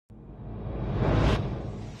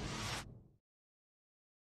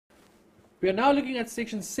We are now looking at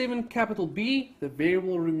section 7, capital B, the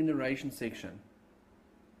variable remuneration section.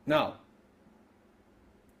 Now,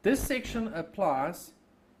 this section applies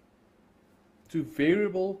to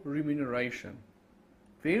variable remuneration.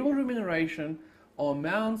 Variable remuneration are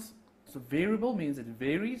amounts, so variable means it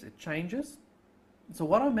varies, it changes. So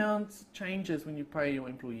what amounts changes when you pay your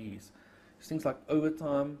employees? It's things like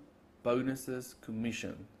overtime, bonuses,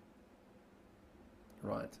 commission,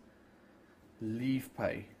 right? Leave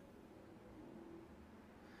pay.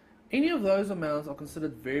 Any of those amounts are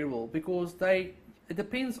considered variable because it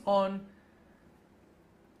depends on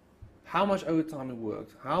how much overtime you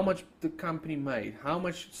worked, how much the company made, how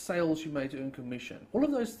much sales you made to earn commission. All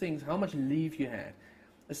of those things, how much leave you had.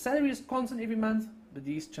 The salary is constant every month, but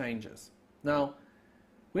these changes. Now,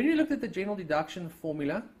 when we looked at the general deduction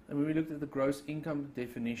formula and when we looked at the gross income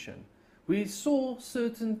definition, we saw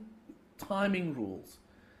certain timing rules.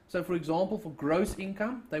 So for example, for gross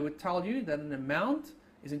income, they would tell you that an amount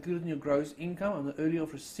is included in your gross income on the earlier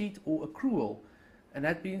of receipt or accrual, and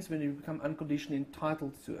that means when you become unconditionally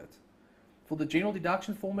entitled to it. For the general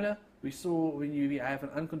deduction formula, we saw when you have an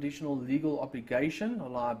unconditional legal obligation or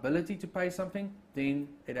liability to pay something, then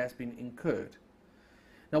it has been incurred.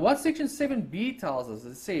 Now what section 7B tells us,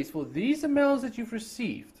 it says for these amounts that you've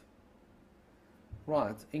received,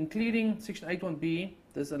 right, including section 8.1b,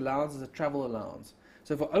 this allowance is a travel allowance.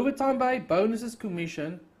 So for overtime pay, bonuses,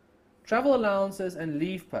 commission, travel allowances and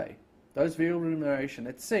leave pay, those variable remuneration,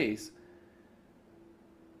 it says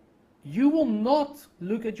you will not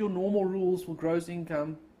look at your normal rules for gross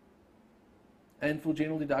income and for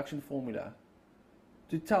general deduction formula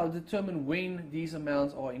to determine when these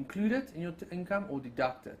amounts are included in your income or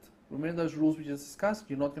deducted. Remember those rules we just discussed?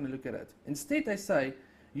 You're not going to look at it. Instead, they say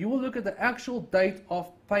you will look at the actual date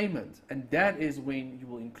of payment, and that is when you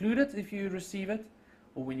will include it if you receive it,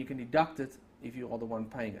 or when you can deduct it if you are the one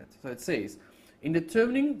paying it. So it says, in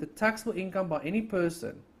determining the taxable income by any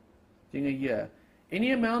person during a year,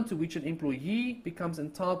 any amount to which an employee becomes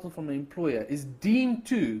entitled from an employer is deemed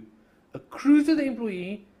to accrue to the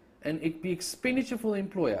employee and it be expenditure for the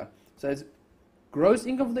employer. So it's gross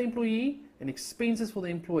income for the employee and expenses for the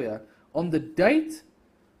employer on the date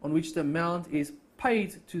on which the amount is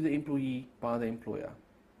paid to the employee by the employer.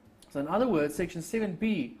 So in other words, section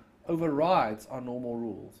 7B overrides our normal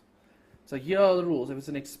rules. So here are the rules. If it's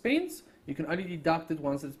an expense, you can only deduct it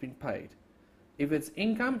once it's been paid. If it's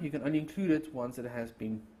income, you can only include it once it has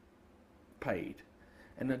been paid.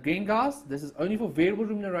 And again, guys, this is only for variable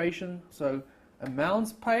remuneration, so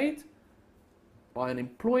amounts paid by an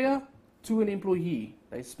employer to an employee.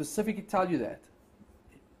 They specifically tell you that.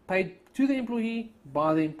 Paid to the employee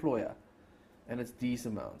by the employer. And it's these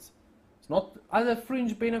amounts. It's not other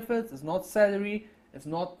fringe benefits, it's not salary, it's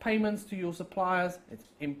not payments to your suppliers, it's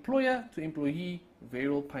employer to employee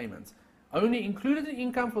variable payments. Only included in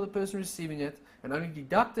income for the person receiving it and only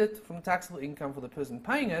deducted from taxable income for the person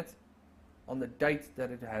paying it on the date that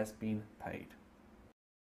it has been paid.